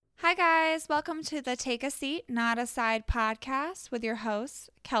guys. Welcome to the Take a Seat, Not a Side podcast with your hosts,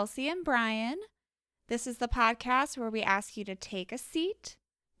 Kelsey and Brian. This is the podcast where we ask you to take a seat,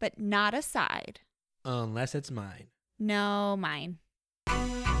 but not a side. Unless it's mine. No, mine.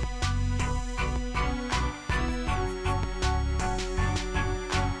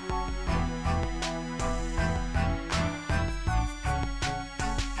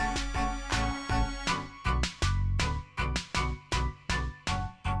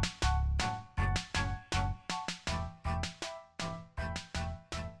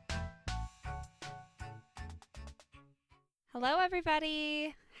 Hello,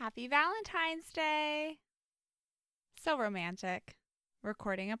 everybody. Happy Valentine's Day. So romantic.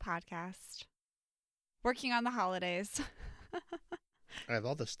 Recording a podcast. Working on the holidays. I have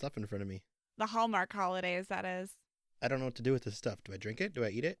all this stuff in front of me. The Hallmark holidays, that is. I don't know what to do with this stuff. Do I drink it? Do I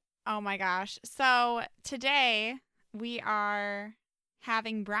eat it? Oh my gosh. So today we are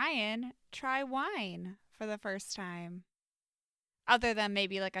having Brian try wine for the first time. Other than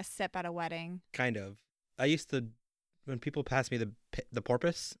maybe like a sip at a wedding. Kind of. I used to, when people pass me the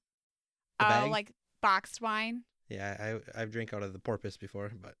porpoise, the bag. Like boxed wine? Yeah, I've drank out of the porpoise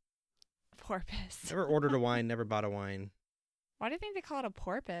before, but Porpoise. never ordered a wine, never bought a wine. Why do you think they call it a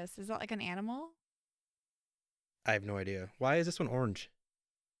porpoise? Is that like an animal? I have no idea. Why is this one orange?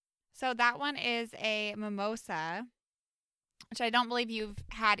 So that one is a mimosa, which I don't believe you've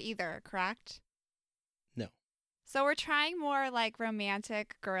had either, correct? No. So we're trying more like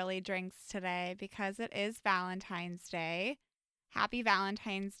romantic girly drinks today because it is Valentine's Day. Happy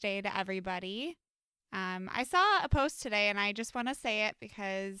Valentine's Day to everybody. I saw a post today and I just want to say it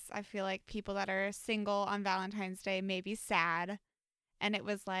because I feel like people that are single on Valentine's Day may be sad. And it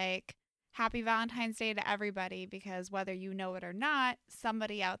was like, Happy Valentine's Day to everybody because whether you know it or not,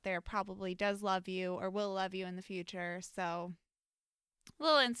 somebody out there probably does love you or will love you in the future. So a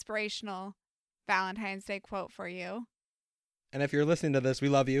little inspirational Valentine's Day quote for you. And if you're listening to this, we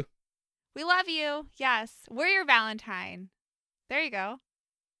love you. We love you. Yes. We're your Valentine. There you go.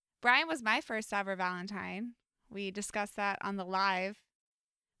 Brian was my first ever Valentine. We discussed that on the live.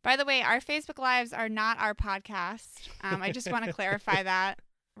 By the way, our Facebook Lives are not our podcast. I just want to clarify that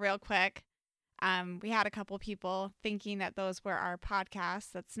real quick. We had a couple people thinking that those were our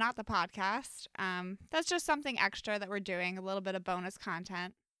podcasts. That's not the podcast. That's just something extra that we're doing, a little bit of bonus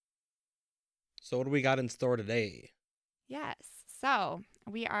content. So what do we got in store today? Yes. So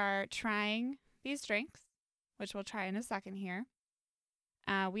we are trying these drinks, which we'll try in a second here.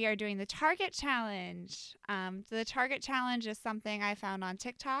 We are doing the Target Challenge. The Target Challenge is something I found on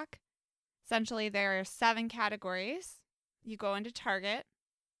TikTok. Essentially, there are 7 categories. You go into Target.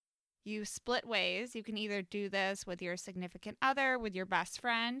 You split ways. You can either do this with your significant other, with your best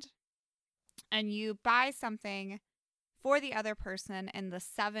friend, and you buy something for the other person in the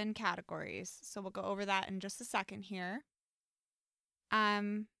 7 categories. So we'll go over that in just a second here.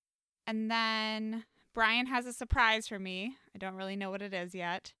 And then Brian has a surprise for me. I don't really know what it is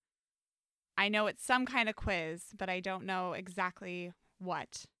yet. I know it's some kind of quiz, but I don't know exactly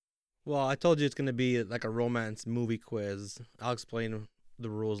what. Well, I told you it's going to be like a romance movie quiz. I'll explain the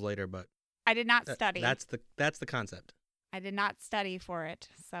rules later, but I did not study. That's the concept. I did not study for it,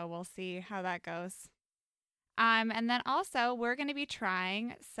 so we'll see how that goes. And then also we're going to be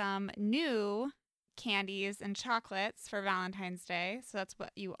trying some new candies and chocolates for Valentine's Day. So that's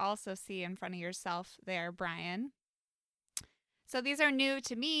what you also see in front of yourself there, Brian. So these are new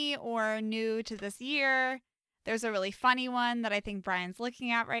to me or new to this year. There's a really funny one that I think Brian's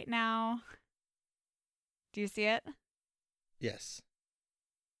looking at right now. Do you see it? Yes.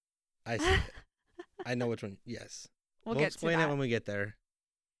 I see it. I know which one. Yes. We'll We'll get explain to that it when we get there.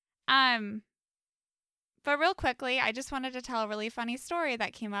 But real quickly, I just wanted to tell a really funny story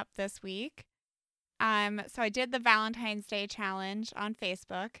that came up this week. So I did the Valentine's Day challenge on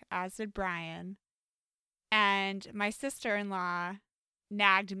Facebook, as did Brian. And my sister-in-law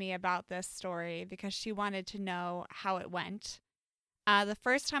nagged me about this story because she wanted to know how it went. The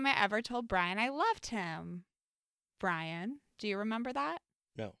first time I ever told Brian I loved him. Brian, do you remember that?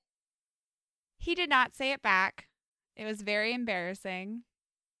 No. He did not say it back. It was very embarrassing.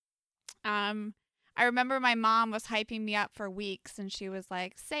 I remember my mom was hyping me up for weeks and she was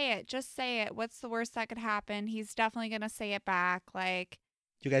like, say it, just say it. What's the worst that could happen? He's definitely going to say it back. Like,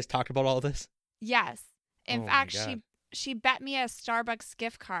 You guys talked about all this? yes. In Oh my fact, God. she bet me a Starbucks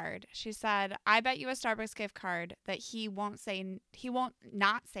gift card. She said, I bet you a Starbucks gift card that he won't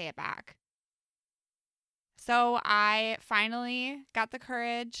not say it back. So I finally got the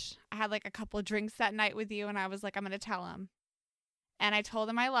courage. I had like a couple of drinks that night with you and I was like, I'm going to tell him. And I told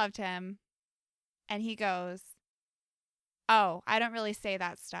him I loved him. And he goes, oh, I don't really say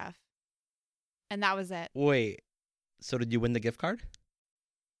that stuff. And that was it. Wait, so did you win the gift card?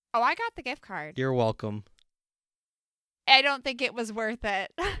 Oh, I got the gift card. You're welcome. I don't think it was worth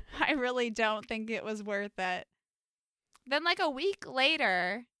it. I really don't think it was worth it. Then, like a week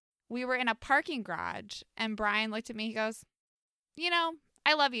later, we were in a parking garage, and Brian looked at me. He goes,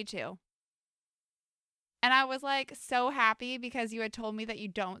 I love you too. And I was like so happy because you had told me that you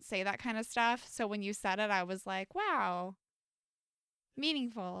don't say that kind of stuff. So when you said it, I was like, wow,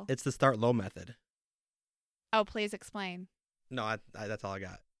 meaningful. It's the start low method. Oh, please explain. No, I that's all I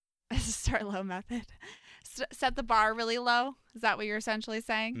got. It's a start low method. Set the bar really low. Is that what you're essentially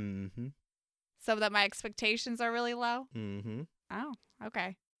saying? Mm-hmm. So that my expectations are really low? Mm-hmm. Oh,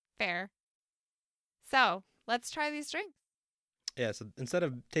 okay. Fair. So let's try these drinks. Yeah, so instead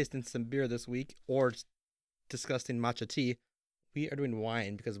of tasting some beer this week or disgusting matcha tea, we are doing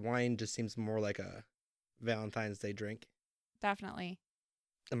wine because wine just seems more like a Valentine's Day drink. Definitely.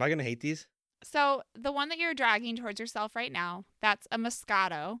 Am I going to hate these? So the one that you're dragging towards yourself right now, that's a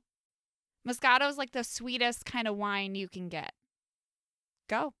Moscato. Moscato is like the sweetest kind of wine you can get.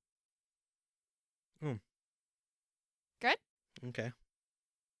 Go. Good? Okay.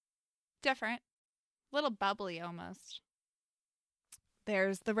 Different. Little bubbly almost.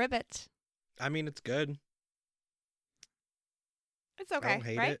 There's the ribbit. I mean, it's good. It's okay, I don't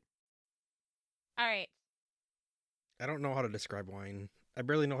hate right? it. All right. I don't know how to describe wine. I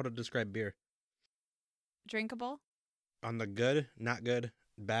barely know how to describe beer. Drinkable? On the good, not good,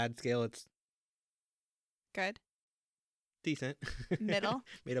 bad scale, it's Good. decent. Middle?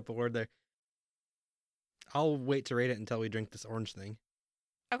 Made up a word there. I'll wait to rate it until we drink this orange thing.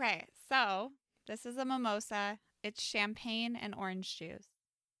 Okay, so this is a mimosa. It's champagne and orange juice.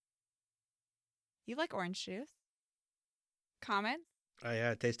 You like orange juice? Comments? Oh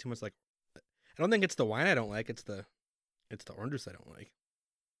yeah, it tastes too much like. I don't think it's the wine I don't like. It's the orange juice I don't like.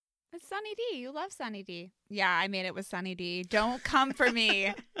 It's Sunny D. You love Sunny D. Yeah, I made it with Sunny D. Don't come for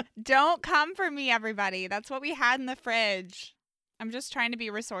me. Don't come for me, everybody. That's what we had in the fridge. I'm just trying to be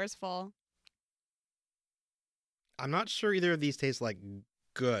resourceful. I'm not sure either of these taste like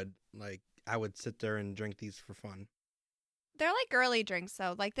good. Like I would sit there and drink these for fun. They're like girly drinks,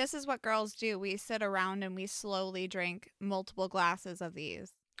 though. Like, this is what girls do. We sit around and we slowly drink multiple glasses of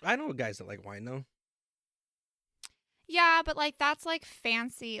these. I know guys that like wine though. Yeah, but like that's like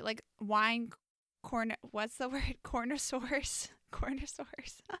fancy, like wine corner. What's the word? Cornersaurs.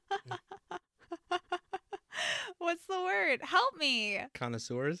 Cornersaurs. What's the word? Help me.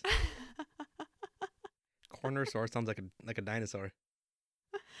 Connoisseurs. Cornersaur sounds like a dinosaur.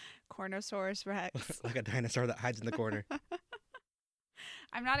 Cornosaurus Rex. Like a dinosaur that hides in the corner.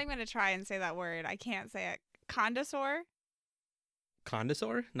 I'm not even going to try and say that word. I can't say it. Condosaur?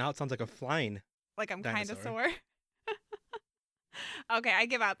 Condosaur? Now it sounds like a flying. Like I'm Dinosaur. kinda sore. Okay, I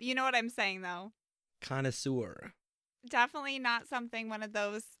give up. You know what I'm saying, though. Connoisseur. Definitely not something one of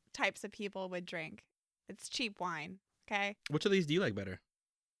those types of people would drink. It's cheap wine, okay? Which of these do you like better?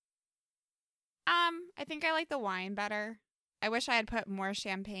 I think I like the wine better. I wish I had put more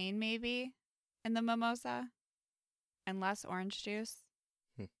champagne, maybe, in the mimosa. And less orange juice.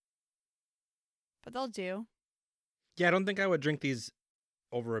 But they'll do. Yeah, I don't think I would drink these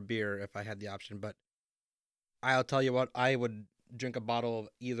over a beer if I had the option, but I'll tell you what, I would drink a bottle of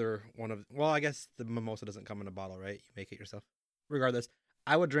either one of. Well, I guess the mimosa doesn't come in a bottle, right? You make it yourself. Regardless,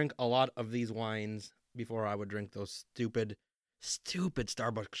 I would drink a lot of these wines before I would drink those stupid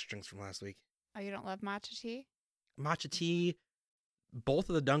Starbucks drinks from last week. Oh, you don't love matcha tea? Matcha tea. Both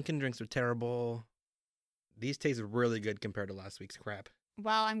of the Dunkin' drinks are terrible. These taste really good compared to last week's crap.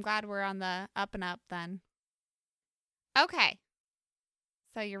 Well, I'm glad we're on the up and up then. Okay.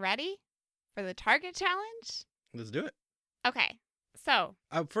 So you ready for the Target challenge? Let's do it. Okay. So,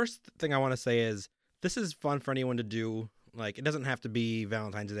 First thing I want to say is this is fun for anyone to do. Like, it doesn't have to be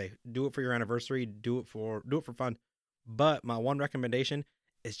Valentine's Day. Do it for your anniversary. Do it for fun. But my one recommendation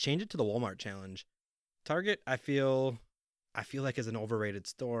is change it to the Walmart challenge. Target, I feel like is an overrated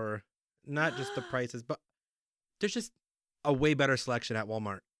store. Not just the prices, but there's just a way better selection at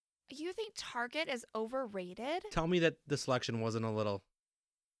Walmart. you think Target is overrated? Tell me that the selection wasn't a little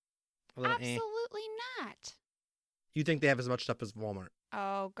Absolutely not. You think they have as much stuff as Walmart?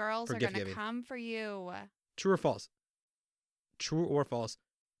 Oh, girls For are gift going to giving. come for you. True or false? True or false?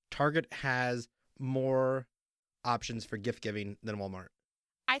 Target has more options for gift giving than Walmart.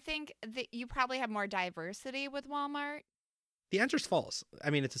 I think that you probably have more diversity with Walmart. The answer's false. I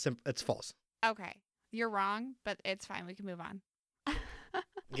mean, it's false. Okay. You're wrong, but it's fine. We can move on.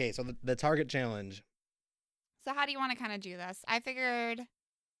 Okay, so the Target challenge. So how do you want to kind of do this? I figured,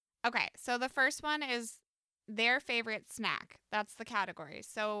 okay, so the first one is their favorite snack. That's the category.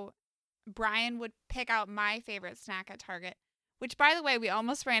 So Brian would pick out my favorite snack at Target, which, by the way, we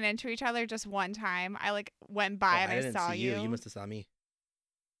almost ran into each other just one time. I like went by and I I didn't saw see you. You must have saw me.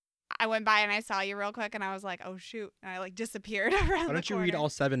 I went by and I saw you real quick and I was like, oh shoot. And I like disappeared around the corner. Why don't you read all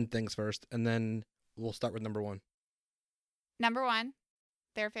 7 things first, and then we'll start with number 1. Number 1,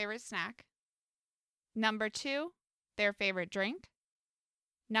 their favorite snack. Number 2, their favorite drink.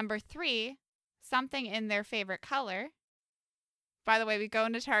 Number 3, something in their favorite color. By the way, we go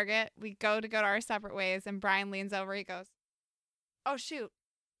into Target, we go to our separate ways, and Brian leans over, he goes, oh shoot,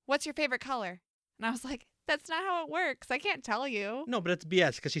 what's your favorite color? And I was like, that's not how it works. I can't tell you. No, but it's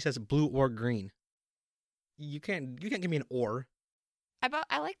BS because she says blue or green. You can't give me an or.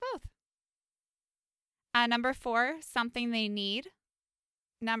 I like both. Number 4, something they need.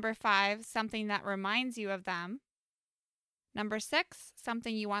 Number 5, something that reminds you of them. Number 6,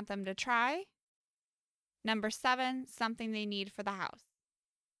 something you want them to try. Number 7, something they need for the house.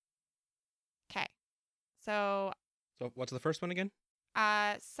 Okay. So what's the first one again?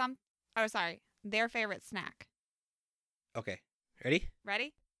 Their favorite snack. Okay. Ready?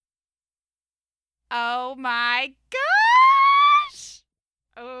 Ready? Oh my gosh!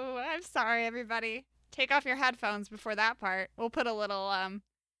 Oh, I'm sorry, everybody. Take off your headphones before that part. We'll put a little,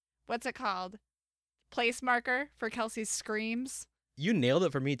 what's it called? Place marker for Kelsey's screams. You nailed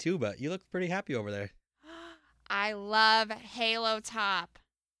it for me too, but you look pretty happy over there. I love Halo Top.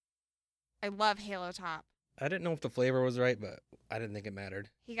 I love Halo Top. I didn't know if the flavor was right, but I didn't think it mattered.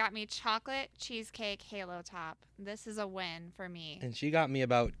 He got me chocolate cheesecake Halo Top. This is a win for me. And she got me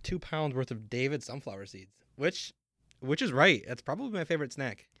about 2 pounds worth of David sunflower seeds, which is right. That's probably my favorite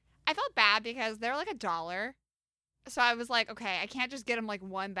snack. I felt bad because they're like $1. So I was like, okay, I can't just get him like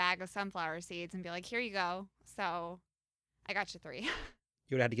 1 bag of sunflower seeds and be like, here you go. So I got you 3. You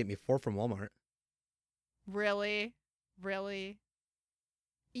would have had to get me 4 from Walmart. Really? Really?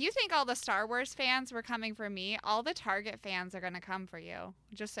 You think all the Star Wars fans were coming for me? All the Target fans are going to come for you,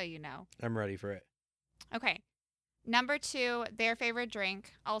 just so you know. I'm ready for it. Okay. Number 2, their favorite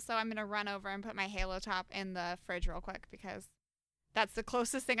drink. Also, I'm going to run over and put my Halo Top in the fridge real quick because that's the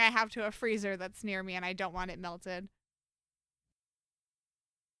closest thing I have to a freezer that's near me and I don't want it melted.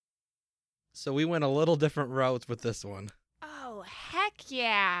 So we went a little different routes with this one. Oh, heck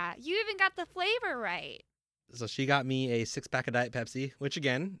yeah. You even got the flavor right. So she got me a 6-pack of Diet Pepsi, which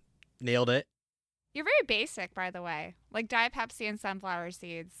again, nailed it. You're very basic, by the way. Like Diet Pepsi and sunflower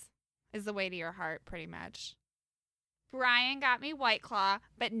seeds is the way to your heart, pretty much. Brian got me White Claw,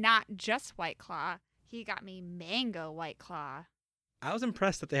 but not just White Claw. He got me Mango White Claw. I was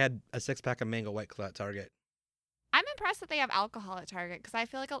impressed that they had a 6-pack of Mango White Claw at Target. I'm impressed that they have alcohol at Target because I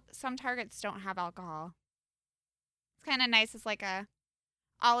feel like some Targets don't have alcohol. It's kind of nice. It's like a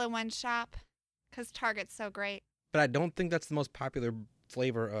all-in-one shop because Target's so great. But I don't think that's the most popular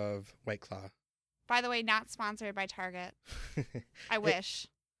flavor of White Claw. By the way, not sponsored by Target. I wish.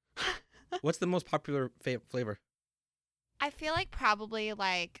 What's the most popular flavor? I feel like probably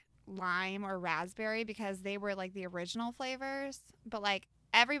like lime or raspberry because they were like the original flavors. But like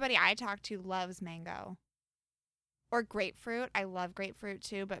everybody I talk to loves mango. Or grapefruit. I love grapefruit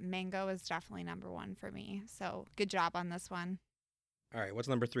too, but mango is definitely number 1 for me. So good job on this one. All right, what's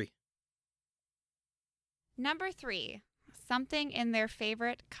number 3? Number 3, something in their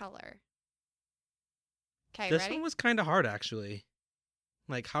favorite color. Okay, this ready? One was kind of hard, actually.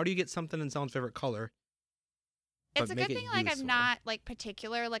 Like, how do you get something in someone's favorite color? It's a good thing, like, I'm not, like,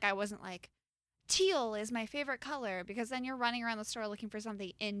 particular. Like, I wasn't like, teal is my favorite color, because then you're running around the store looking for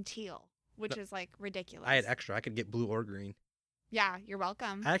something in teal, which is, like, ridiculous. I had extra. I could get blue or green. Yeah, you're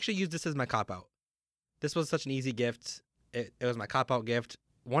welcome. I actually used this as my cop-out. This was such an easy gift. It was my cop-out gift.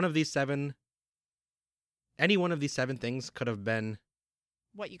 Any one of these 7 things could have been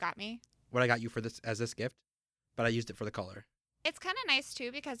what you got me? What I got you for this as this gift, but I used it for the color. It's kind of nice,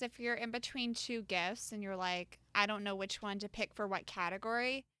 too, because if you're in between 2 gifts and you're like, I don't know which one to pick for what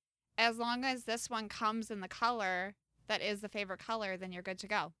category, as long as this one comes in the color that is the favorite color, then you're good to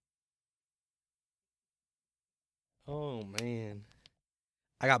go. Oh, man.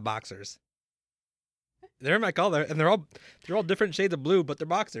 I got boxers. They're in my color, and they're all different shades of blue, but they're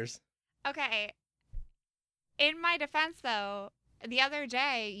boxers. Okay. In my defense, though, the other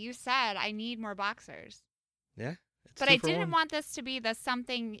day you said I need more boxers. Yeah. But I didn't want this to be the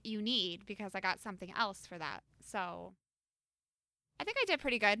something you need because I got something else for that. So I think I did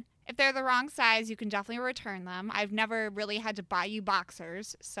pretty good. If they're the wrong size, you can definitely return them. I've never really had to buy you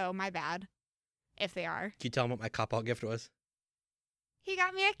boxers, so my bad if they are. Can you tell them what my cop-out gift was? He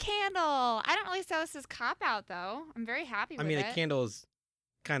got me a candle. I don't really say this as cop-out, though. I'm very happy with it. I mean, a candle is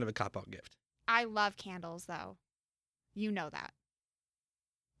kind of a cop-out gift. I love candles, though. You know that.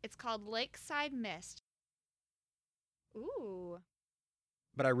 It's called Lakeside Mist. Ooh.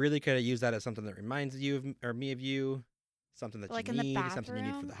 But I really could have used that as something that reminds you of or me of you, something that Like you in the need, bathroom? something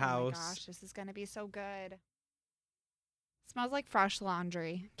you need for the Oh my house. gosh, this is going to be so good. Smells like fresh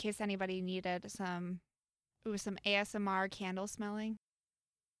laundry, in case anybody needed some ASMR candle smelling.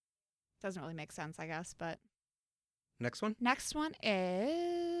 Doesn't really make sense, I guess, but. Next one? Next one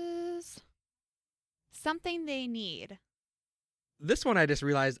is something they need. This one I just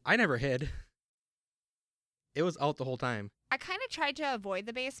realized I never hid. It was out the whole time. I kind of tried to avoid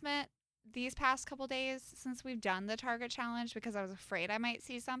the basement these past couple days since we've done the Target challenge because I was afraid I might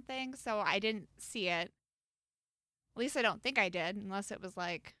see something, so I didn't see it. At least I don't think I did, unless it was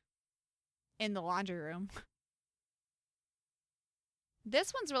like in the laundry room.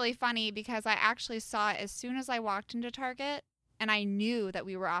 This one's really funny because I actually saw it as soon as I walked into Target, and I knew that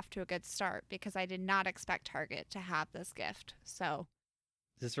we were off to a good start because I did not expect Target to have this gift. So,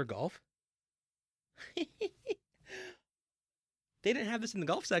 Is this for golf? They didn't have this in the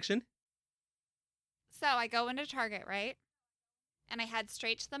golf section. so I go into Target, right? And I head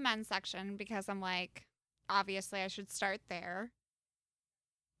straight to the men's section because I'm like, obviously I should start there.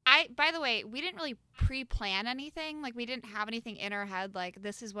 By the way, we didn't really pre-plan anything. Like, we didn't have anything in our head, like,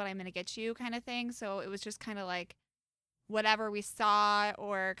 this is what I'm going to get you kind of thing. So it was just kind of like whatever we saw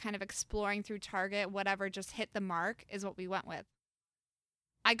or kind of exploring through Target, whatever just hit the mark is what we went with.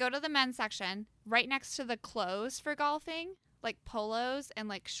 I go to the men's section right next to the clothes for golfing, like polos and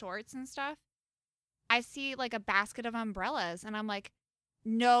like shorts and stuff. I see like a basket of umbrellas and I'm like,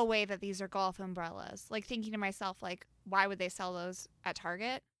 no way that these are golf umbrellas. Like, thinking to myself, like, why would they sell those at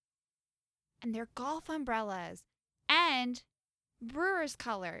Target? And they're golf umbrellas and Brewers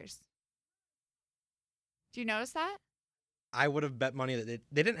colors. Do you notice that? I would have bet money that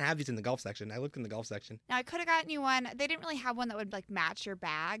they didn't have these in the golf section. I looked in the golf section. Now, I could have gotten you one. They didn't really have one that would like match your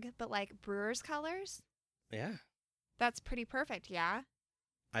bag, but like Brewers colors, Yeah, that's pretty perfect, yeah?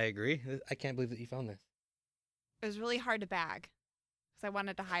 I agree. I can't believe that you found this. It was really hard to bag because I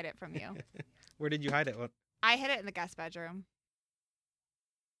wanted to hide it from you. Where did you hide it? What? I hid it in the guest bedroom.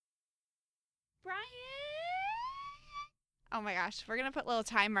 Brian! Oh my gosh, we're going to put little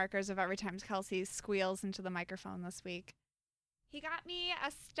time markers of every time Kelsey squeals into the microphone this week. He got me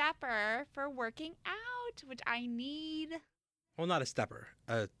a stepper for working out, which I need. Well, not a stepper,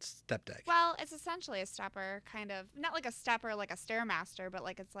 a step deck. Well, it's essentially a stepper, kind of. Not like a stepper like a Stairmaster, but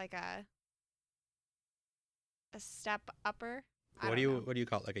like it's like a step upper. What do you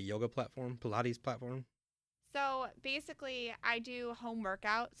call it? Like a yoga platform, Pilates platform? So basically, I do home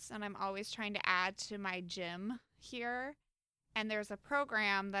workouts, and I'm always trying to add to my gym here. And there's a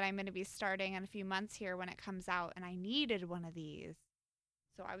program that I'm going to be starting in a few months here when it comes out, and I needed one of these.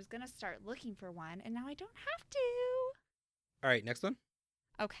 So I was going to start looking for one, and now I don't have to. All right, next one.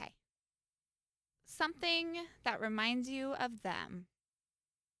 Okay. Something that reminds you of them.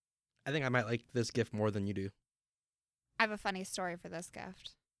 I think I might like this gift more than you do. I have a funny story for this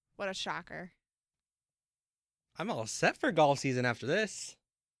gift. What a shocker. I'm all set for golf season after this.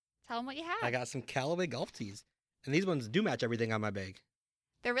 Tell them what you have. I got some Callaway golf tees. And these ones do match everything on my bag.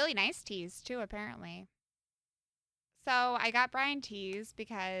 They're really nice tees, too, apparently. So I got Brian tees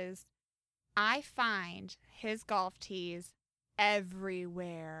because I find his golf tees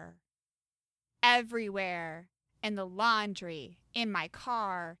everywhere. Everywhere. In the laundry, in my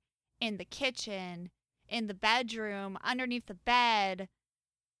car, in the kitchen, in the bedroom, underneath the bed.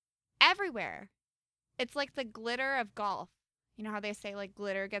 Everywhere. It's like the glitter of golf. You know how they say, like,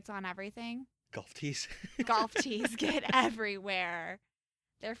 glitter gets on everything? Golf tees. Golf tees get everywhere.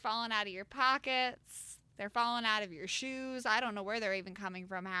 They're falling out of your pockets. They're falling out of your shoes. I don't know where they're even coming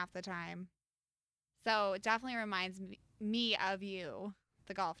from half the time. So it definitely reminds me of you.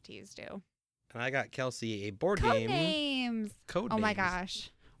 The golf tees do. And I got Kelsey a board Code game. names. Code Oh my names.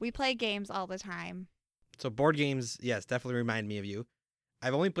 gosh. We play games all the time. So board games, yes, definitely remind me of you.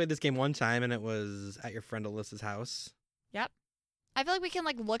 I've only played this game one time, and it was at your friend Alyssa's house. Yep. I feel like we can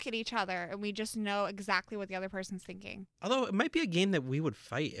like look at each other and we just know exactly what the other person's thinking. Although it might be a game that we would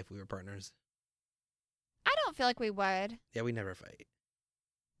fight if we were partners. I don't feel like we would. Yeah, we never fight.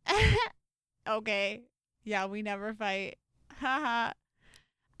 Okay. Yeah, we never fight. Haha.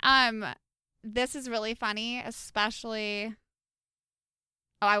 This is really funny, especially.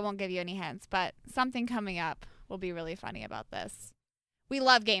 Oh, I won't give you any hints, but something coming up will be really funny about this. We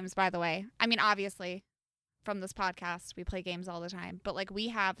love games, by the way. I mean, obviously, from this podcast, we play games all the time, but like we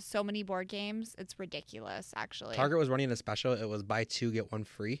have so many board games, it's ridiculous, actually. Target was running a special. It was buy 2 get 1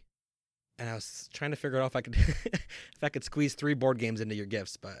 free. And I was trying to figure out if I could if I could squeeze 3 board games into your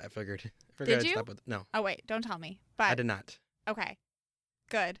gifts, but I figured Did I'd you? stop with no. Oh, wait, don't tell me. But I did not. okay.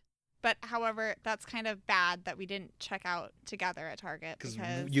 Good. But however, that's kind of bad that we didn't check out together at Target Because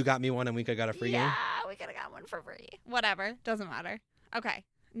because you got me one and we could have got a free game. yeah, we could have got one for free. Whatever. Doesn't matter. Okay.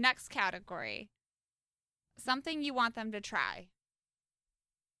 Next category. Something you want them to try.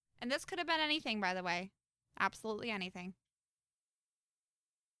 And this could have been anything, by the way. Absolutely anything.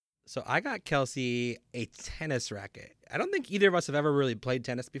 So I got Kelsey a tennis racket. I don't think either of us have ever really played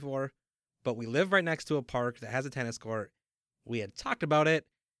tennis before, but we live right next to a park that has a tennis court. We had talked about it,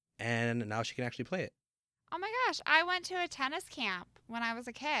 and now she can actually play it. Oh my gosh, I went to a tennis camp when I was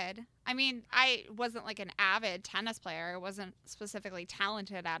a kid. I mean, I wasn't like an avid tennis player. I wasn't specifically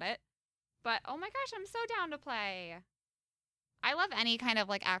talented at it. But oh my gosh, I'm so down to play. I love any kind of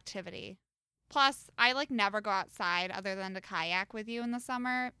like activity. Plus, I like never go outside other than to kayak with you in the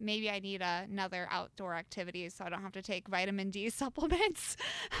summer. Maybe I need another outdoor activity so I don't have to take vitamin D supplements.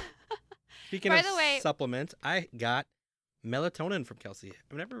 Speaking By of the way, supplements, I got melatonin from Kelsey.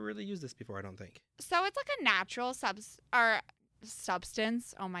 I've never really used this before, I don't think. so it's like a natural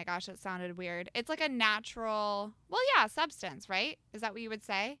substance. Oh my gosh, it sounded weird. It's like a natural, substance, right? Is that what you would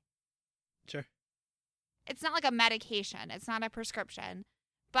say? Sure. It's not like a medication. It's not a prescription.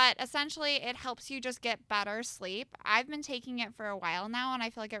 But essentially, it helps you just get better sleep. I've been taking it for a while now, and I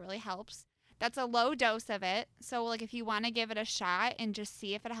feel like it really helps. That's a low dose of it. So, like, if you want to give it a shot and just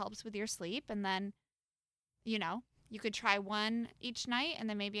see if it helps with your sleep, and then, you could try one each night and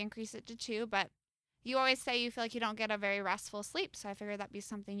then maybe increase it to 2. But you always say you feel like you don't get a very restful sleep. So I figured that'd be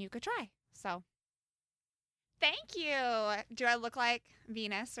something you could try. So, thank you. Do I look like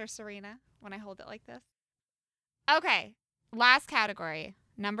Venus or Serena when I hold it like this? Okay, last category.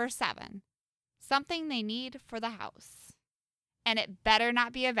 Number 7, something they need for the house. And it better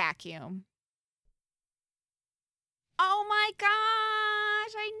not be a vacuum. Oh my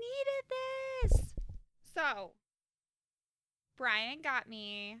gosh, I needed this. So, Brian got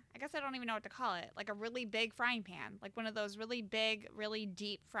me, I guess I don't even know what to call it, like a really big frying pan, like one of those really big, really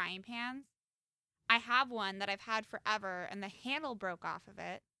deep frying pans. I have one that I've had forever, and the handle broke off of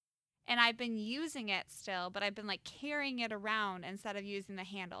it. And I've been using it still, but I've been like carrying it around instead of using the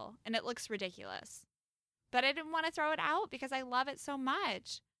handle. And it looks ridiculous. But I didn't want to throw it out because I love it so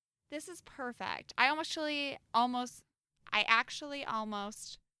much. This is perfect. I actually almost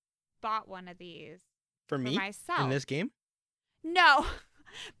bought one of these For me? myself. In this game? No,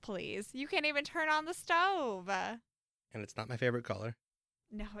 please. You can't even turn on the stove. And it's not my favorite color.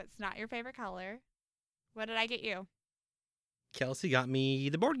 No, it's not your favorite color. What did I get you? Kelsey got me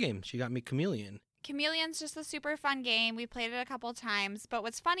the board game. She got me Chameleon. Chameleon's just a super fun game. We played it a couple times, but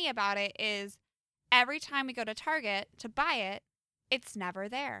what's funny about it is every time we go to Target to buy it, it's never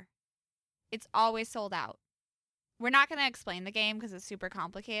there. It's always sold out. We're not going to explain the game because it's super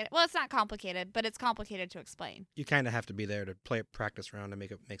complicated. Well, it's not complicated, but it's complicated to explain. You kind of have to be there to play a practice round to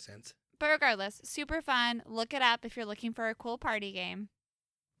make it make sense. But regardless, super fun. Look it up if you're looking for a cool party game.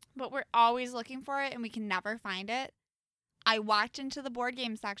 But we're always looking for it and we can never find it. I walked into the board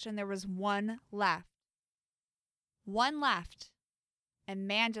game section. There was one left. One left. And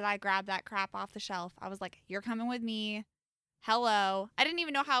man, did I grab that crap off the shelf. I was like, you're coming with me. Hello. I didn't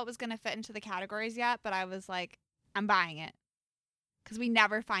even know how it was going to fit into the categories yet, but I was like, I'm buying it. Because we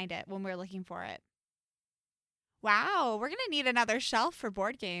never find it when we're looking for it. Wow, we're going to need another shelf for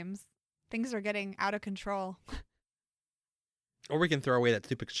board games. Things are getting out of control. Or we can throw away that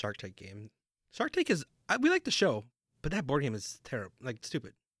stupid Shark Tank game. Shark Tank is, we like the show, but that board game is terrible, like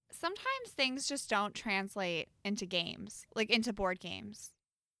stupid. Sometimes things just don't translate into games, like into board games.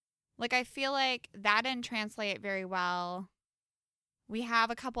 Like I feel like that didn't translate very well. We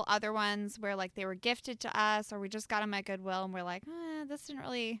have a couple other ones where like they were gifted to us or we just got them at Goodwill and we're like, this didn't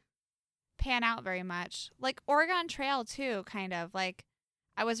really pan out very much. Like Oregon Trail too, kind of. Like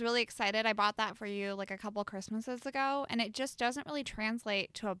I was really excited. I bought that for you like a couple Christmases ago and it just doesn't really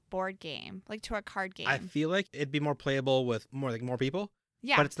translate to a board game, like to a card game. I feel like it'd be more playable with more people.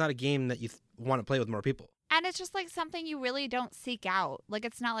 Yeah. But it's not a game that you want to play with more people. And it's just like something you really don't seek out. Like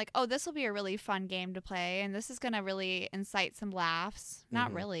it's not like, oh, this will be a really fun game to play and this is going to really incite some laughs.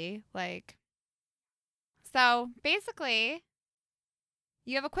 Not really. Like, so basically,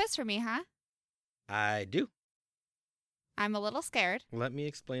 you have a quiz for me, huh? I do. I'm a little scared. Let me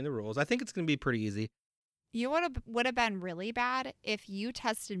explain the rules. I think it's going to be pretty easy. You would have been really bad if you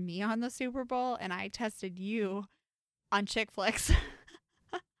tested me on the Super Bowl and I tested you on Chick Flicks.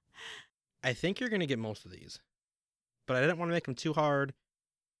 I think you're going to get most of these, but I didn't want to make them too hard,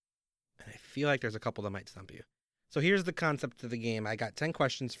 and I feel like there's a couple that might stump you. So here's the concept of the game. I got 10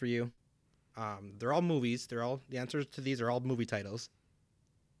 questions for you. They're all movies. The answers to these are all movie titles.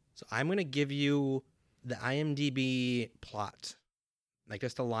 So I'm going to give you the IMDb plot. like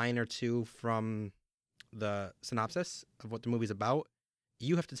just a line or two from the synopsis of what the movie's about,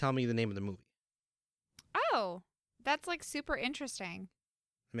 you have to tell me the name of the movie. Oh, that's like super interesting.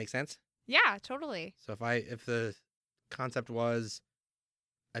 That makes sense? Yeah, totally. So if the concept was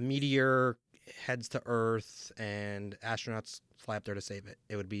a meteor heads to Earth and astronauts fly up there to save it,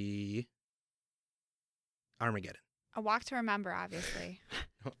 it would be Armageddon. A Walk to Remember, obviously.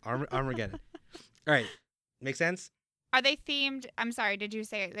 Armageddon. All right. Make sense? Are they themed? I'm sorry, did you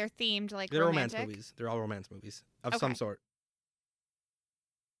say they're themed like They're romantic? romance movies. They're all romance movies of Okay. some sort.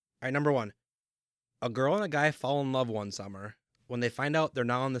 All right, number 1. A girl and a guy fall in love one summer. When they find out they're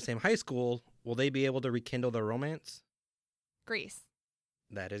now in the same high school, will they be able to rekindle their romance? Grease.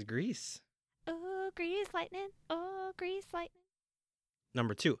 That is Grease. Oh, Grease lightning. Oh, Grease lightning.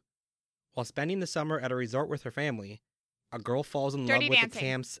 Number 2. While spending the summer at a resort with her family, a girl falls in Dirty love with the Dancing.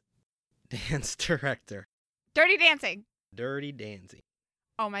 camp's dance director. Dirty Dancing. Dirty Dancing.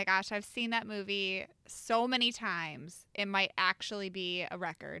 Oh my gosh, I've seen that movie so many times. It might actually be a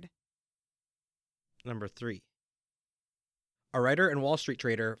record. Number 3. A writer and Wall Street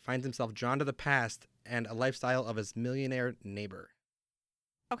trader finds himself drawn to the past and a lifestyle of his millionaire neighbor.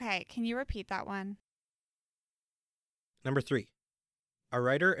 Okay, can you repeat that one? Number 3. A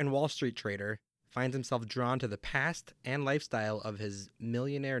writer and Wall Street trader finds himself drawn to the past and lifestyle of his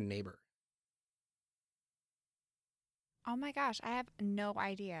millionaire neighbor. Oh my gosh, I have no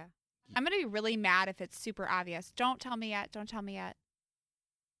idea. I'm going to be really mad if it's super obvious. Don't tell me yet. Don't tell me yet.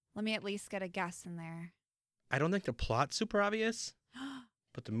 Let me at least get a guess in there. I don't think the plot's super obvious,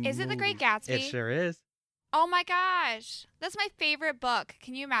 but the Is it The Great movie- Gatsby? It sure is. Oh my gosh. That's my favorite book.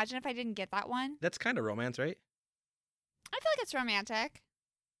 Can you imagine if I didn't get that one? That's kind of romance, right? I feel like it's romantic.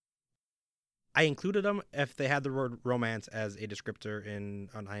 I included them if they had the word romance as a descriptor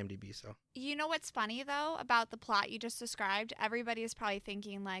on IMDb. So You know what's funny, though, about the plot you just described? Everybody is probably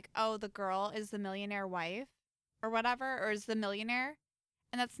thinking, like, oh, the girl is the millionaire wife or whatever, or is the millionaire.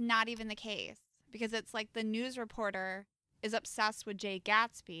 And that's not even the case because it's like the news reporter is obsessed with Jay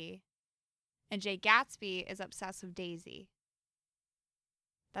Gatsby and Jay Gatsby is obsessed with Daisy.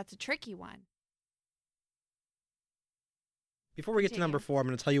 That's a tricky one. before we get to number Continue. 4, I'm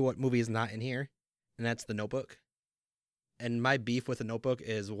going to tell you what movie is not in here, and that's The Notebook. And my beef with The Notebook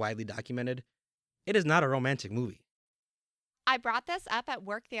is widely documented. It is not a romantic movie. I brought this up at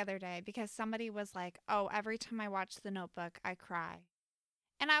work the other day because somebody was like, oh, every time I watch The Notebook, I cry.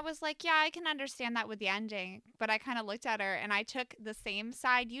 And I was like, yeah, I can understand that with the ending. But I kind of looked at her and I took the same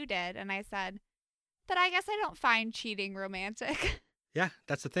side you did. And I said, but I guess I don't find cheating romantic. Yeah,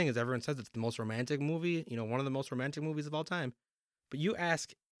 that's the thing is everyone says it's the most romantic movie, one of the most romantic movies of all time. But you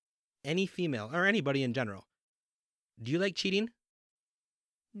ask any female or anybody in general, do you like cheating?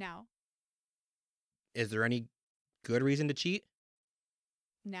 No, Is there any good reason to cheat?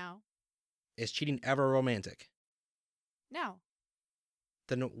 no, Is cheating ever romantic? no.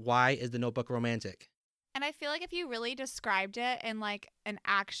 Then why is The Notebook romantic? And I feel like if you really described it in like an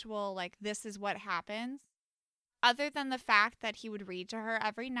actual, like, this is what happens, other than the fact that he would read to her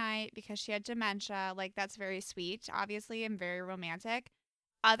every night because she had dementia, like, that's very sweet, obviously, and very romantic.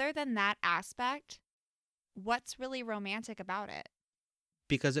 Other than that aspect, what's really romantic about it?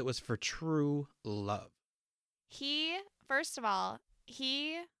 Because it was for true love. He, first of all,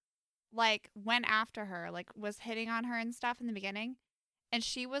 like, went after her, like, was hitting on her and stuff in the beginning, and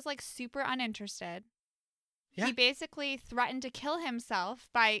she was, like, super uninterested. Yeah. He basically threatened to kill himself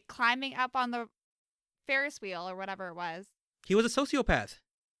by climbing up on the Ferris wheel or whatever it was. He was a sociopath.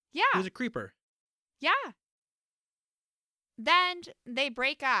 Yeah. He was a creeper. Yeah. Then they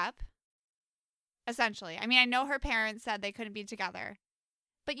break up, essentially. I mean, I know her parents said they couldn't be together.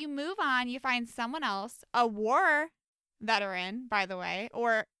 But you move on, you find someone else, a war veteran, by the way,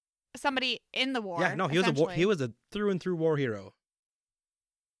 or somebody in the war. Yeah, no, he was a through and through war hero.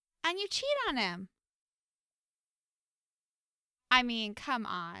 And you cheat on him. I mean, come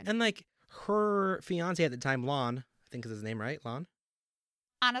on. And like her fiance at the time, Lon, I think is his name, right? Lon?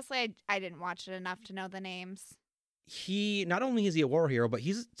 Honestly, I didn't watch it enough to know the names. He not only is he a war hero, but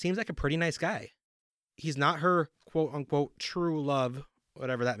he seems like a pretty nice guy. He's not her quote unquote true love,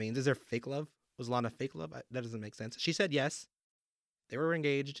 whatever that means. Is there fake love? Was Lon a fake love? That doesn't make sense. She said yes. They were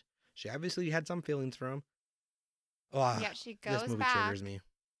engaged. She obviously had some feelings for him. Oh, Yeah, she this goes movie back triggers me.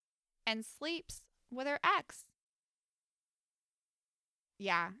 and sleeps with her ex.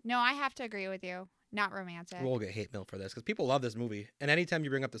 Yeah, no, I have to agree with you. Not romantic. We'll get hate mail for this because people love this movie. And anytime you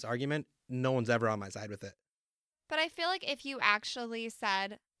bring up this argument, no one's ever on my side with it. But I feel like if you actually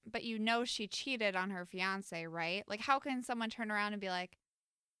said, but you know she cheated on her fiance, right? Like, how can someone turn around and be like,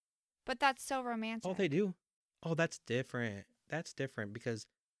 but that's so romantic? Oh, they do. Oh, that's different. that's different because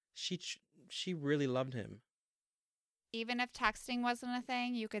she really loved him. Even if texting wasn't a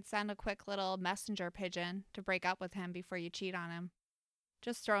thing, you could send a quick little messenger pigeon to break up with him before you cheat on him.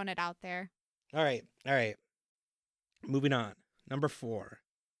 Just throwing it out there. All right. Moving on. Number 4.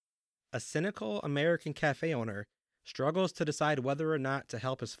 A cynical American cafe owner struggles to decide whether or not to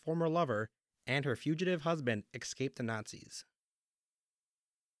help his former lover and her fugitive husband escape the Nazis.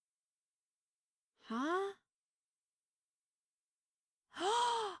 Huh?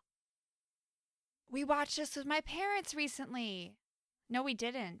 We watched this with my parents recently. No, we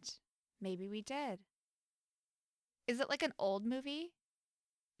didn't. Maybe we did. Is it like an old movie?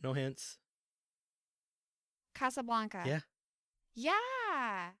 No hints. Casablanca. Yeah.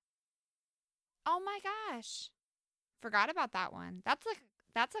 Yeah. Oh my gosh. Forgot about that one.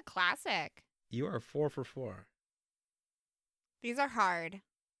 That's a classic. You are 4 for 4. These are hard.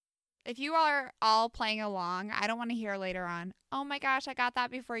 If you are all playing along, I don't want to hear later on, oh my gosh, I got that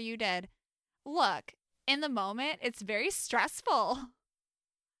before you did. Look, in the moment, it's very stressful.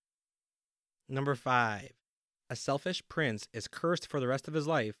 Number 5. A selfish prince is cursed for the rest of his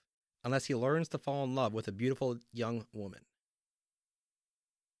life unless he learns to fall in love with a beautiful young woman.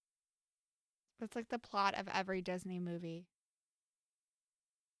 That's like the plot of every Disney movie.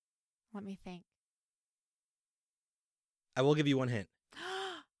 Let me think. I will give you one hint.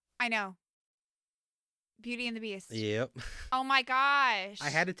 I know. Beauty and the Beast. Yep. Oh my gosh. I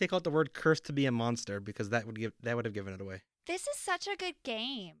had to take out the word cursed to be a monster because that would have given it away. This is such a good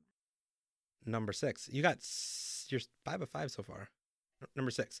game. Number 6. You're 5 of 5 so far.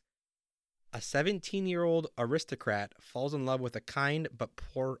 Number 6. A 17-year-old aristocrat falls in love with a kind but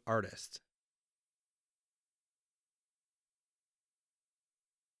poor artist.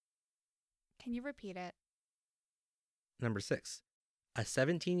 Can you repeat it? Number 6. A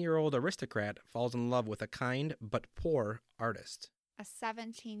 17-year-old aristocrat falls in love with a kind but poor artist. A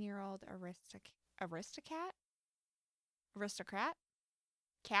 17-year-old aristocrat? Aristocrat?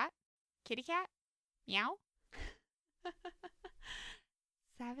 Cat? Kitty cat? Meow?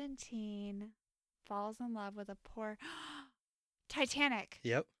 17 falls in love with a poor Titanic.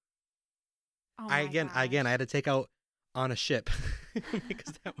 Yep. Oh my Again, gosh. I had to take out on a ship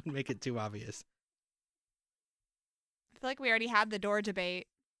because that would make it too obvious. I feel like we already had the door debate.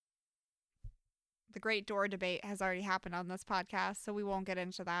 The great door debate has already happened on this podcast, so we won't get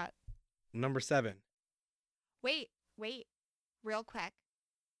into that. Number 7. Wait, real quick.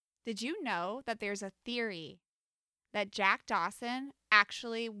 Did you know that there's a theory that Jack Dawson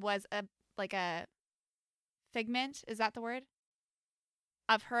actually was a figment, is that the word?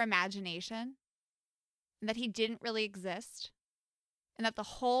 Of her imagination? And that he didn't really exist? And that the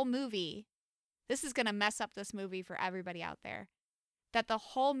whole movie, this is going to mess up this movie for everybody out there, that the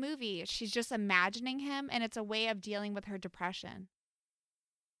whole movie, she's just imagining him and it's a way of dealing with her depression.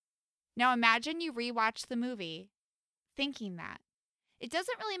 Now imagine you rewatch the movie thinking that. It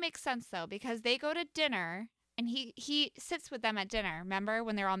doesn't really make sense though, because they go to dinner and he sits with them at dinner. Remember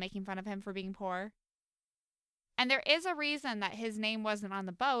when they're all making fun of him for being poor? And there is a reason that his name wasn't on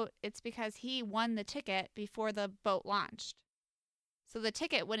the boat. It's because he won the ticket before the boat launched. So the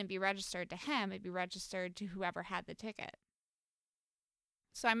ticket wouldn't be registered to him. It'd be registered to whoever had the ticket.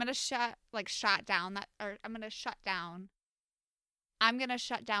 So I'm going to shut down that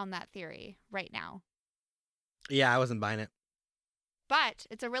theory right now. Yeah, I wasn't buying it. But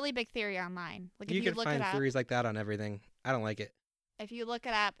it's a really big theory online. Like, if You you can look find it up, theories like that on everything. I don't like it. if you look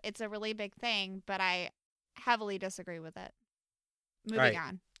it up, it's a really big thing, but I heavily disagree with it. Moving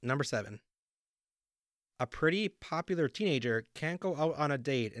on. Number 7. A pretty popular teenager can't go out on a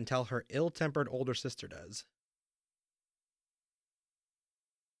date until her ill-tempered older sister does.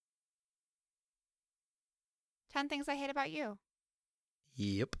 Ten Things I Hate About You.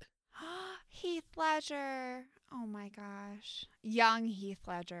 Yep. Heath Ledger. Oh my gosh. Young Heath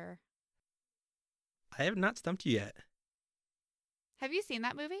Ledger. I have not stumped you yet. Have you seen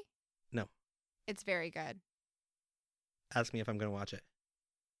that movie? No. It's very good. Ask me if I'm going to watch it.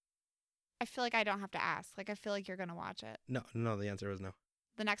 I feel like I don't have to ask. Like, I feel like you're going to watch it. No, the answer was no.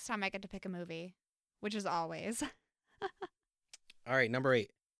 The next time I get to pick a movie, which is always. All right, number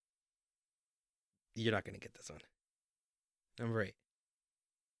 8. You're not going to get this one. Number 8.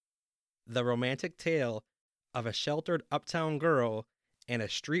 The romantic tale of a sheltered uptown girl and a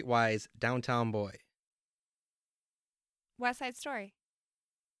streetwise downtown boy. West Side Story.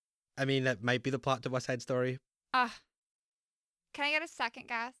 I mean, that might be the plot to West Side Story. Can I get a second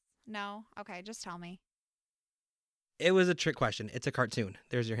guess? No? Okay, just tell me. It was a trick question. It's a cartoon.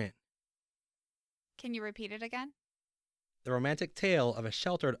 There's your hint. Can you repeat it again? The romantic tale of a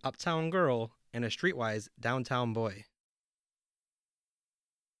sheltered uptown girl and a streetwise downtown boy.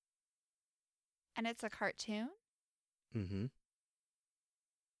 And it's a cartoon? Mm-hmm.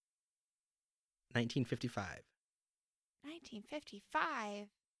 1955. 1955.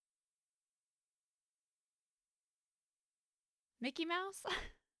 Mickey Mouse?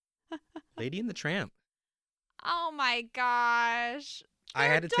 Lady and the Tramp. Oh my gosh. I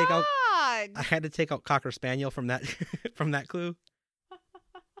They're had to take out dogs. Cocker Spaniel from that from that clue.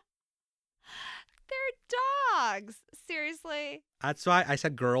 They're dogs. Seriously. That's why I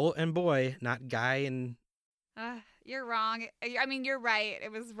said girl and boy, not guy and. You're wrong. I mean, you're right.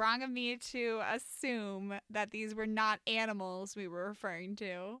 It was wrong of me to assume that these were not animals we were referring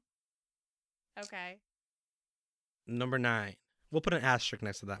to. Okay. Number 9. We'll put an asterisk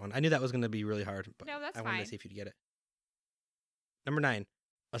next to that one. I knew that was going to be really hard, but No, that's I wanted fine. to see if you'd get it. Number 9.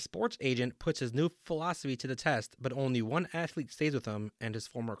 A sports agent puts his new philosophy to the test, but only one athlete stays with him and his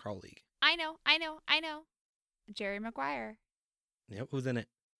former colleague. I know. Jerry Maguire. Yep, who's in it?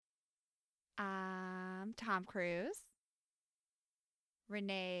 Tom Cruise.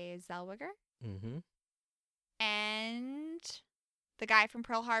 Renee Zellweger. Mm-hmm. And the guy from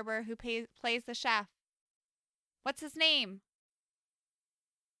Pearl Harbor who plays the chef. What's his name?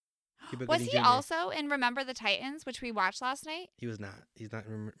 Cuba Was Gooding he Jr. also in Remember the Titans, which we watched last night? He was not. He's not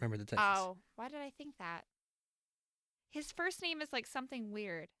Remember the Titans. Oh, why did I think that? His first name is like something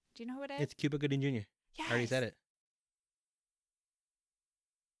weird. Do you know who it is? It's Cuba Gooding Jr. Yes. I already said it.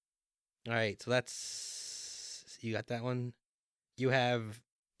 All right, so that's... You got that one? You have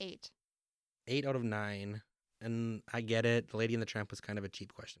 8. 8 out of 9, and I get it. The Lady and the Tramp was kind of a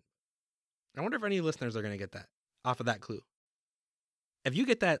cheap question. I wonder if any listeners are going to get that off of that clue. If you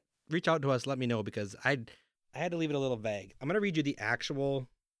get that, reach out to us. Let me know, because I had to leave it a little vague. I'm going to read you the actual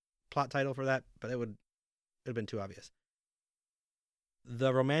plot title for that, but it would have been too obvious.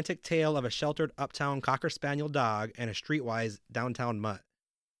 The romantic tale of a sheltered uptown Cocker Spaniel dog and a streetwise downtown mutt.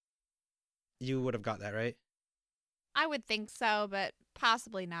 You would have got that, right? I would think so, but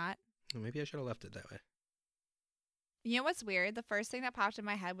possibly not. Well, maybe I should have left it that way. You know what's weird? The first thing that popped in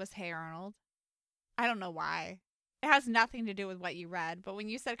my head was Hey Arnold. I don't know why. It has nothing to do with what you read, but when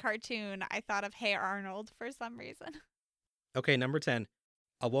you said cartoon, I thought of Hey Arnold for some reason. Okay, number 10.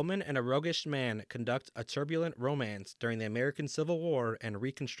 A woman and a roguish man conduct a turbulent romance during the American Civil War and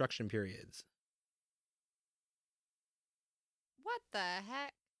Reconstruction periods. What the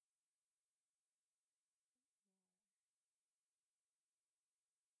heck?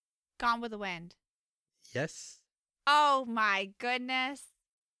 Gone with the Wind. Yes? Oh my goodness.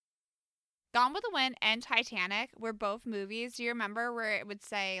 Gone with the Wind and Titanic were both movies. Do you remember where it would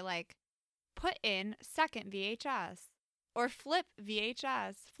say, like, put in second VHS or flip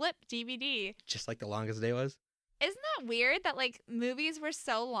VHS, flip DVD? Just like The Longest Day was? Isn't that weird that, like, movies were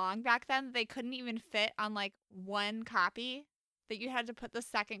so long back then that they couldn't even fit on, like, one copy, that you had to put the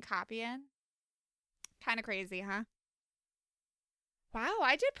second copy in? Kind of crazy, huh? Wow,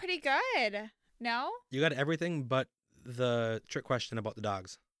 I did pretty good. No? You got everything but the trick question about the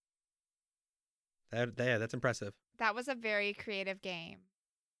dogs. That's impressive. That was a very creative game.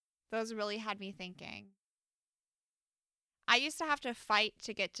 Those really had me thinking. I used to have to fight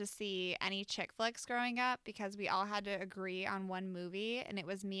to get to see any chick flicks growing up because we all had to agree on one movie, and it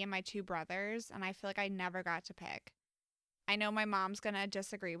was me and my 2 brothers, and I feel like I never got to pick. I know my mom's going to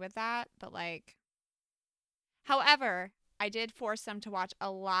disagree with that, but like... However, I did force them to watch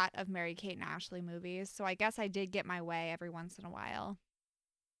a lot of Mary-Kate and Ashley movies, so I guess I did get my way every once in a while.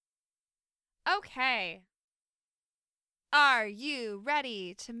 Okay. Are you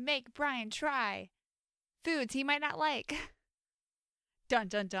ready to make Brian try foods he might not like? Dun,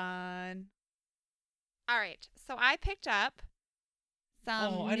 dun, dun. All right. So I picked up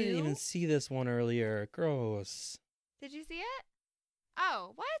some I didn't new- even see this one earlier. Gross. Did you see it?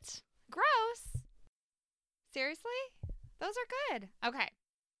 Oh, what? Gross. Seriously? Those are good. Okay.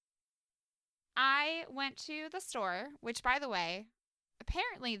 I went to the store, which, by the way,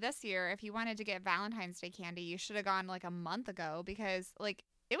 apparently this year, if you wanted to get Valentine's Day candy, you should have gone like a month ago because, like,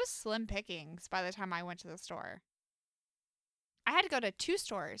 it was slim pickings by the time I went to the store. I had to go to 2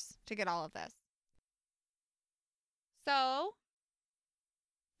 stores to get all of this. So,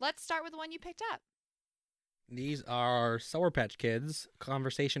 let's start with the one you picked up. These are Sour Patch Kids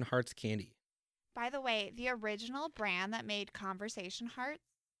Conversation Hearts candy. By the way, the original brand that made Conversation Hearts,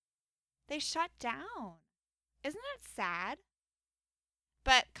 they shut down. Isn't that sad?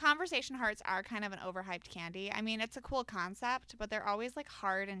 But Conversation Hearts are kind of an overhyped candy. I mean, it's a cool concept, but they're always like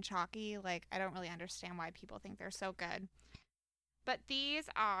hard and chalky. Like, I don't really understand why people think they're so good. But these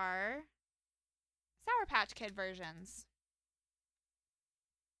are Sour Patch Kid versions.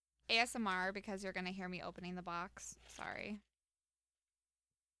 ASMR because you're going to hear me opening the box. Sorry.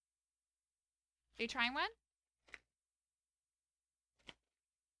 Are you trying one?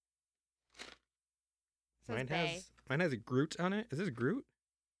 It says Mine has a Groot on it. Is this Groot?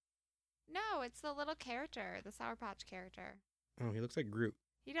 No, it's the little character, the Sour Patch character. Oh, he looks like Groot.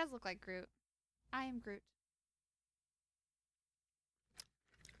 He does look like Groot. I am Groot.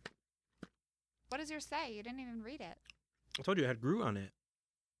 What does yours say? You didn't even read it. I told you it had Groot on it.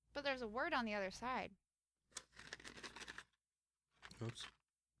 But there's a word on the other side. Oops.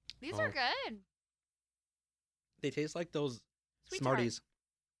 These are good. They taste like those Sweet Smarties.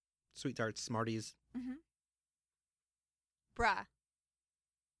 Sweet tarts, Smarties. Mm-hmm. Bruh.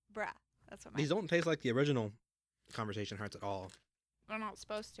 That's what These don't taste like the original Conversation Hearts at all. They're not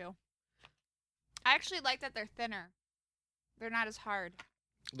supposed to. I actually like that they're thinner. They're not as hard.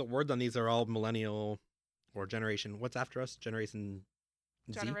 The words on these are all millennial or generation. What's after us? Generation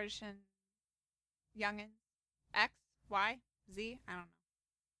Z? Generation Youngin. X, Y, Z. I don't know.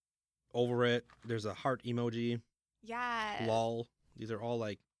 Over it. There's a heart emoji. Yeah. Lol. These are all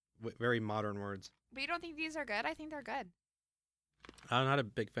like very modern words. But you don't think these are good? I think they're good. I'm not a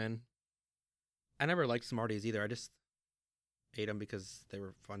big fan. I never liked Smarties either. I just ate them because they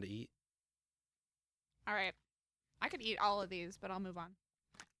were fun to eat. All right. I could eat all of these, but I'll move on.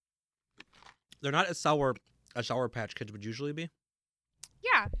 They're not as sour as Sour Patch Kids would usually be.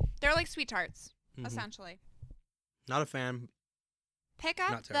 Yeah. They're like sweet tarts, Mhm. essentially. Not a fan. Pick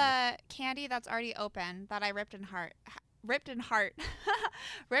up Not the terrible. candy that's already open that I ripped in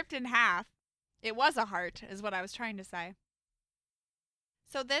half. It was a heart, is what I was trying to say.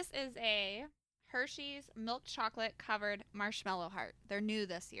 So this is a Hershey's milk chocolate covered marshmallow heart. They're new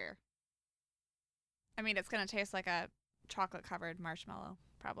this year. I mean, it's going to taste like a chocolate covered marshmallow,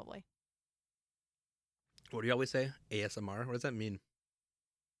 probably. What do you always say? ASMR? What does that mean?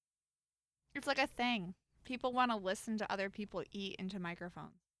 It's like a thing. People want to listen to other people eat into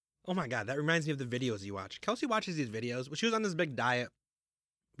microphones. Oh my god, that reminds me of the videos you watch. Kelsey watches these videos. Well, she was on this big diet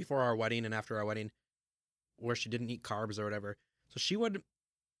before our wedding and after our wedding where she didn't eat carbs or whatever. So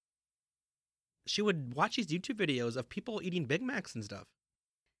she would watch these YouTube videos of people eating Big Macs and stuff.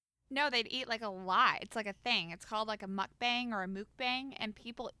 No, they'd eat like a lot. It's like a thing. It's called like a mukbang or a mukbang, and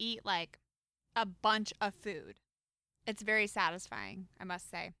people eat like a bunch of food. It's very satisfying, I must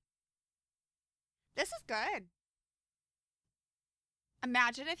say. This is good.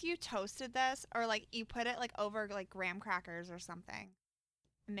 Imagine if you toasted this or like you put it like over like graham crackers or something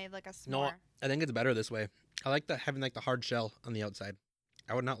and made like a s'more. No, I think it's better this way. I like having like the hard shell on the outside.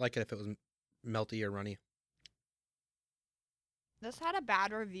 I would not like it if it was melty or runny. This had a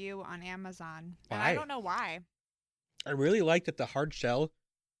bad review on Amazon. And Why? I don't know why. I really like that the hard shell.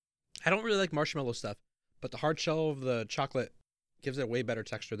 I don't really like marshmallow stuff, but the hard shell of the chocolate gives it a way better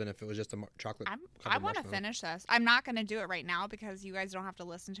texture than if it was just a chocolate. I want to finish this. I'm not going to do it right now because you guys don't have to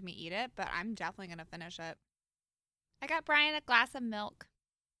listen to me eat it, but I'm definitely going to finish it. I got Brian a glass of milk.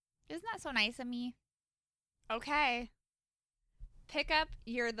 Isn't that so nice of me? Okay. Pick up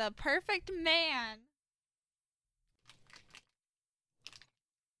You're the Perfect Man.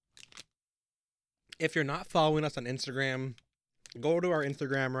 If you're not following us on Instagram, go to our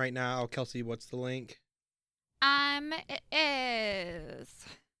Instagram right now. Kelsey, what's the link? It is.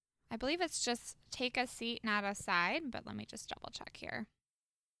 I believe it's just Take a Seat, Not a Side, but let me just double check here.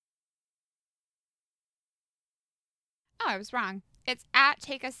 Oh, I was wrong. It's at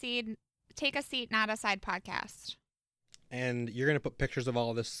Take a Seat, Not a Side podcast. And you're gonna put pictures of all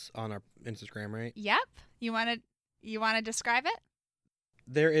of this on our Instagram, right? Yep. You want to describe it?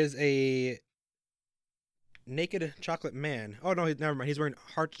 There is a naked chocolate man. Oh no, never mind. He's wearing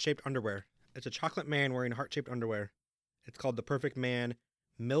heart-shaped underwear. It's a chocolate man wearing heart-shaped underwear. It's called The Perfect Man,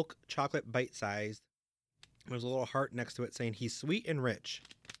 milk chocolate bite-sized. There's a little heart next to it saying he's sweet and rich.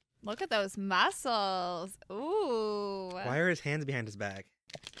 Look at those muscles. Ooh. Why are his hands behind his back?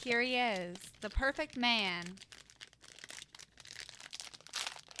 Here he is, the perfect man.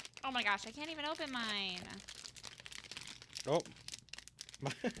 Oh my gosh, I can't even open mine. Oh.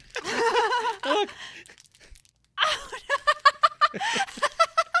 Look. Oh, no.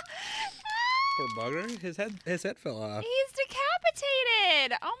 Poor bugger. His head fell off. He's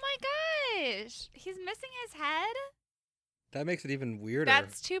decapitated. Oh my gosh. He's missing his head? That makes it even weirder.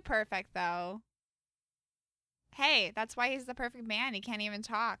 That's too perfect, though. Hey, that's why he's the perfect man. He can't even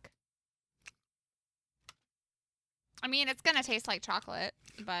talk. I mean, it's going to taste like chocolate,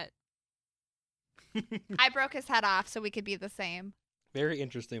 but I broke his head off so we could be the same. Very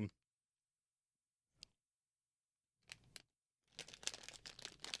interesting.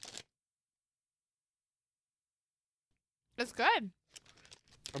 It's good.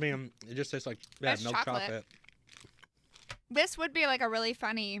 I mean, it just tastes like That's milk chocolate. chocolate. This would be like a really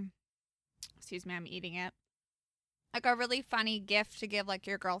funny excuse me, I'm eating it. Like a really funny gift to give like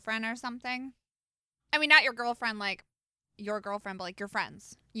your girlfriend or something. I mean, not your girlfriend, like your girlfriend, but like your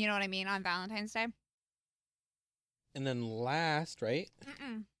friends. You know what I mean? On Valentine's Day. And then last, right?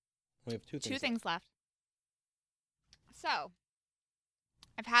 Mm-mm. We have two things. Things left. So,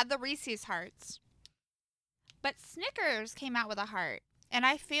 I've had the Reese's Hearts. But Snickers came out with a heart. And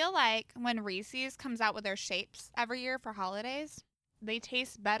I feel like when Reese's comes out with their shapes every year for holidays, they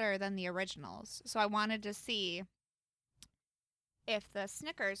taste better than the originals. So I wanted to see if the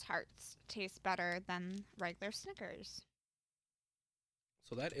Snickers Hearts taste better than regular Snickers.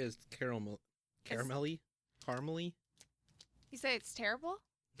 So that is caramelly? You say it's terrible?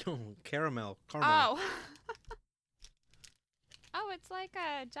 No, caramel. Oh. Oh, it's like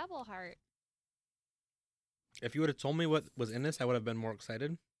a double heart. If you would have told me what was in this, I would have been more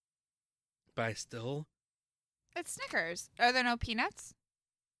excited. But I still It's Snickers. Are there no peanuts?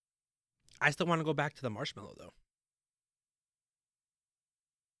 want to go back to the marshmallow, though.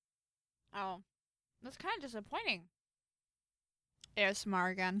 Oh. That's kind of disappointing.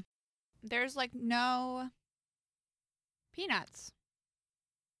 ASMR again. There's like no peanuts.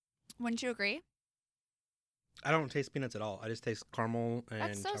 Wouldn't you agree? I don't taste peanuts at all. I just taste caramel and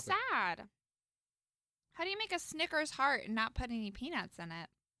That's so chocolate. sad. How do you make a Snickers heart and not put any peanuts in it?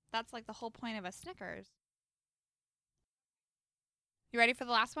 That's like the whole point of a Snickers. You ready for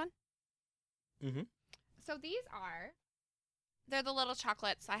the last one? Mm-hmm. So they're the little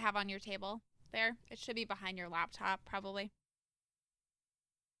chocolates I have on your table. There. It should be behind your laptop, probably.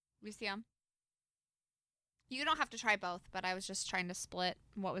 We see them? You don't have to try both, but I was just trying to split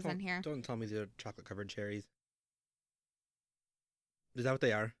what was in here. Don't tell me they're chocolate-covered cherries. Is that what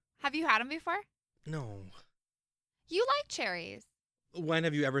they are? Have you had them before? No. You like cherries. When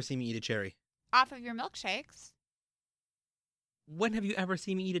have you ever seen me eat a cherry? Off of your milkshakes. When have you ever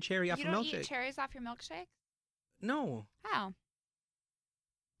seen me eat a cherry off a You don't milkshake? eat cherries off your milkshake? No. Oh.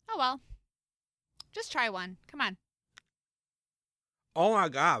 Oh, well. Just try one. Come on. Oh my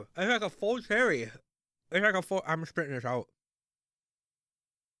god. It's like a full cherry. It's like a full... I'm spitting this out.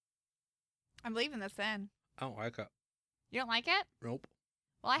 I'm leaving this in. I don't like it. You don't like it? Nope.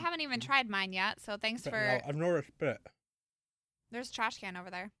 Well, I haven't even tried mine yet, so thanks Spitting for... it out. I've never spit. There's a trash can over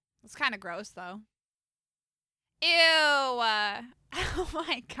there. It's kind of gross, though. Ew! Oh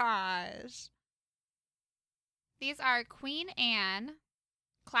my gosh. These are Queen Anne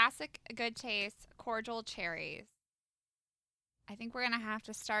Classic Good Taste Cordial Cherries. I think we're going to have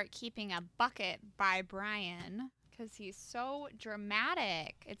to start keeping a bucket by Brian because he's so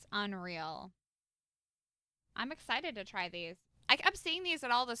dramatic. It's unreal. I'm excited to try these. I kept seeing these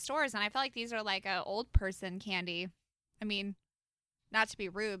at all the stores, and I feel like these are like a old person candy. I mean, not to be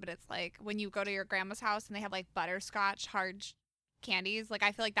rude, but it's like when you go to your grandma's house and they have like butterscotch hard candies. Like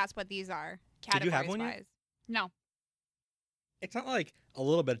I feel like that's what these are. Did you have one yet? No. It's not like a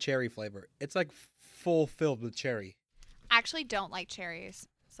little bit of cherry flavor. It's like full filled with cherry. I actually don't like cherries,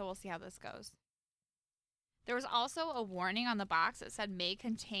 so we'll see how this goes. There was also a warning on the box that said may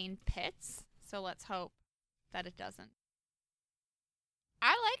contain pits, so let's hope that it doesn't.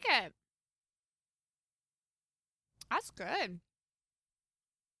 I like it. That's good.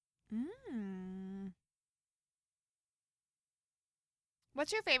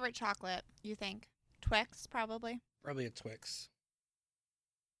 What's your favorite chocolate, you think? Twix, probably? Probably a Twix.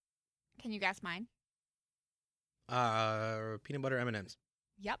 Can you guess mine? Peanut butter M&Ms.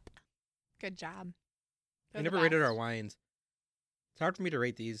 Yep. Good job. We never rated our wines. It's hard for me to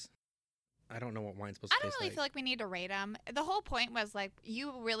rate these. I don't know what wine's supposed to I don't taste really like. feel like we need to rate them. The whole point was like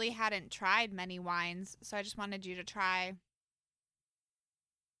you really hadn't tried many wines, so I just wanted you to try.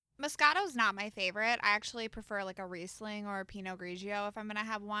 Moscato's not my favorite. I actually prefer like a Riesling or a Pinot Grigio if I'm going to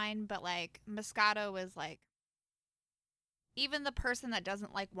have wine, but like Moscato is like even the person that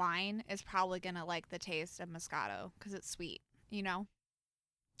doesn't like wine is probably going to like the taste of Moscato because it's sweet, you know?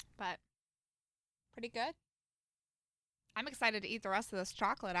 But pretty good. I'm excited to eat the rest of this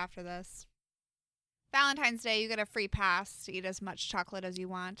chocolate after this. Valentine's Day, you get a free pass to eat as much chocolate as you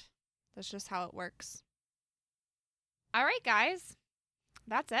want. That's just how it works. All right, guys.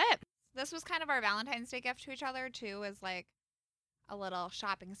 That's it. This was kind of our Valentine's Day gift to each other, too, as like a little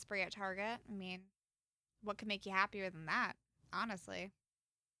shopping spree at Target. I mean, what could make you happier than that, honestly?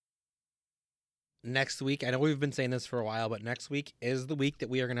 Next week, I know we've been saying this for a while, but next week is the week that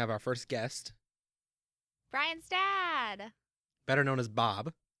we are going to have our first guest. Brian's dad. Better known as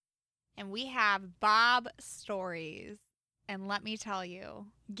Bob. And we have Bob stories. And let me tell you,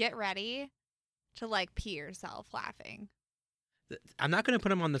 get ready to like pee yourself laughing. I'm not going to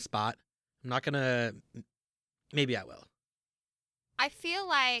put him on the spot. I'm not going to... Maybe I will. I feel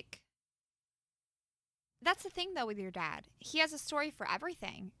like That's the thing, though, with your dad. He has a story for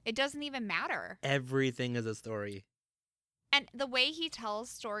everything. It doesn't even matter. Everything is a story. And the way he tells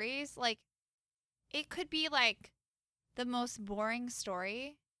stories, like, it could be, like, the most boring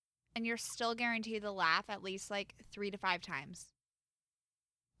story, and you're still guaranteed to laugh at least, like, 3 to 5 times.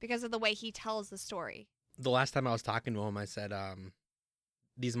 Because of the way he tells the story. The last time I was talking to him, I said,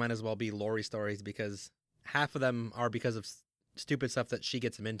 these might as well be Lori stories because half of them are because of stupid stuff that she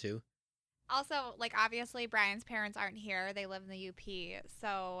gets him into. Also, like, obviously, Brian's parents aren't here. They live in the UP.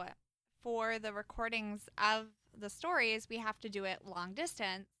 So for the recordings of the stories, we have to do it long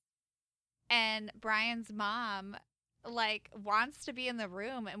distance. And Brian's mom, like, wants to be in the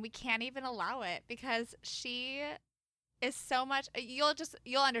room, and we can't even allow it because she is so much.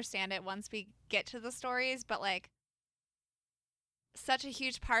 You'll understand it once we get to the stories, but, like, such a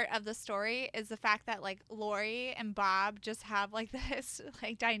huge part of the story is the fact that, like, Lori and Bob just have, like, this,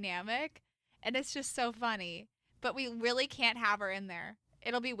 like, dynamic, and it's just so funny. But we really can't have her in there.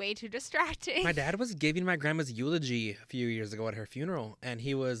 It'll be way too distracting. My dad was giving my grandma's eulogy a few years ago at her funeral, and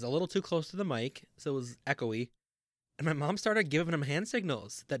he was a little too close to the mic, so it was echoey. And my mom started giving him hand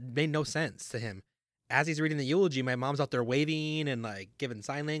signals that made no sense to him. As he's reading the eulogy, my mom's out there waving and, like, giving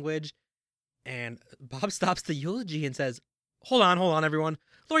sign language. And Bob stops the eulogy and says, Hold on, everyone.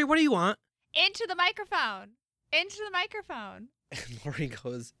 Lori, what do you want? Into the microphone. Into the microphone. And Lori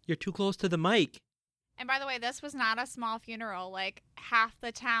goes, You're too close to the mic. And by the way, this was not a small funeral. Like, half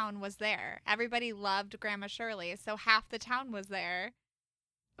the town was there. Everybody loved Grandma Shirley, so half the town was there.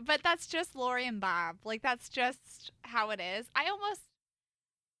 But that's just Lori and Bob. Like, that's just how it is.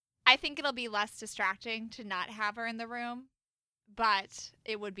 I think it'll be less distracting to not have her in the room, but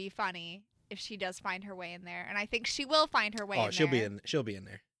it would be funny if she does find her way in there. And I think she will find her way in there. She'll be in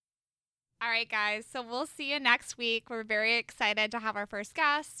there. All right, guys. So we'll see you next week. We're very excited to have our first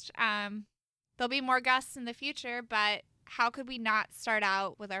guest. There'll be more guests in the future, but how could we not start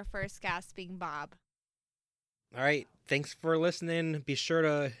out with our first guest being Bob? All right. Thanks for listening. Be sure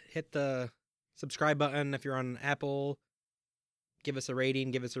to hit the subscribe button if you're on Apple. Give us a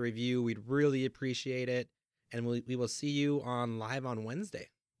rating. Give us a review. We'd really appreciate it. And we will see you on live on Wednesday.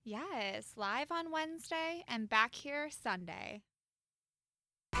 Yes, live on Wednesday and back here Sunday.